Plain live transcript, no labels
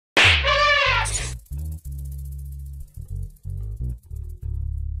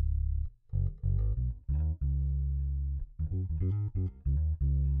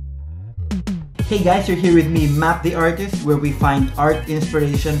Hey guys, you're here with me, Matt.The.Artist, where we find art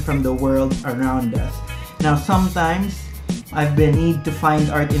inspiration from the world around us. Now sometimes, I've been need to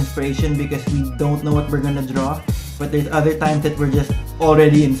find art inspiration because we don't know what we're gonna draw, but there's other times that we're just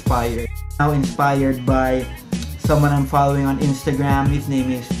already inspired. Now inspired by someone I'm following on Instagram. His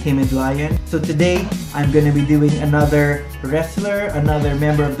name is Timid Lion. So today, I'm gonna be doing another wrestler, another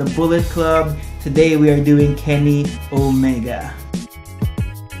member of the Bullet Club. Today we are doing Kenny Omega.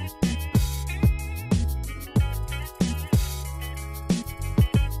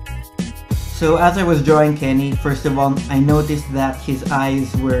 So as I was drawing Kenny, first of all, I noticed that his eyes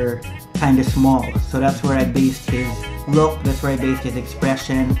were kind of small. So that's where I based his look, that's where I based his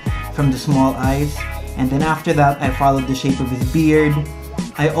expression, from the small eyes. And then after that, I followed the shape of his beard.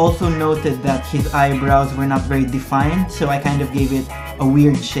 I also noted that his eyebrows were not very defined, so I kind of gave it a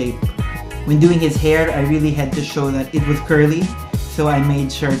weird shape. When doing his hair, I really had to show that it was curly, so I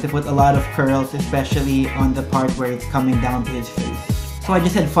made sure to put a lot of curls, especially on the part where it's coming down to his face. So I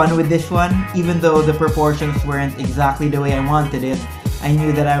just had fun with this one. Even though the proportions weren't exactly the way I wanted it, I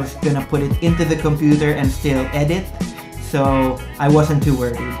knew that I was gonna put it into the computer and still edit, so I wasn't too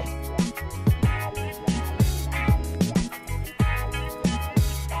worried.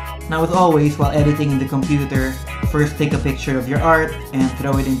 Now as always, while editing in the computer, first take a picture of your art and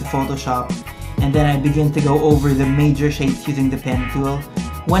throw it into Photoshop, and then I begin to go over the major shapes using the pen tool.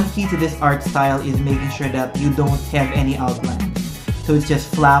 One key to this art style is making sure that you don't have any outlines. So it's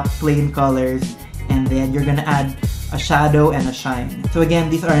just flat, plain colors, and then you're gonna add a shadow and a shine. So again,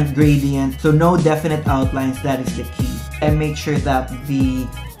 these aren't gradient, so no definite outlines, that is the key. I make sure that the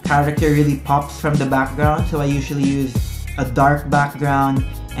character really pops from the background, so I usually use a dark background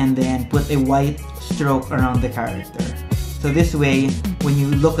and then put a white stroke around the character. So this way, when you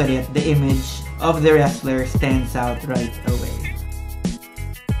look at it, the image of the wrestler stands out right away.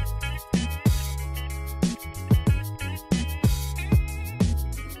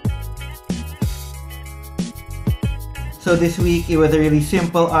 So this week, it was a really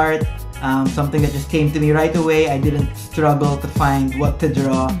simple art, something that just came to me right away. I didn't struggle to find what to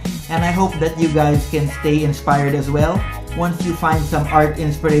draw, and I hope that you guys can stay inspired as well. Once you find some art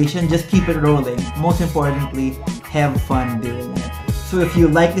inspiration, just keep it rolling. Most importantly, have fun doing it. So if you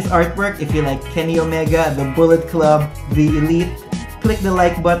like this artwork, if you like Kenny Omega, the Bullet Club, the Elite, click the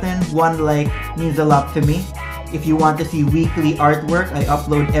like button. One like means a lot to me. If you want to see weekly artwork, I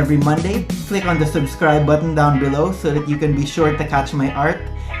upload every Monday. Click on the subscribe button down below so that you can be sure to catch my art.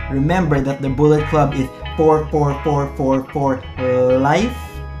 Remember that the Bullet Club is 44444 life.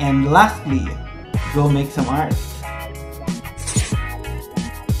 And lastly, go make some art.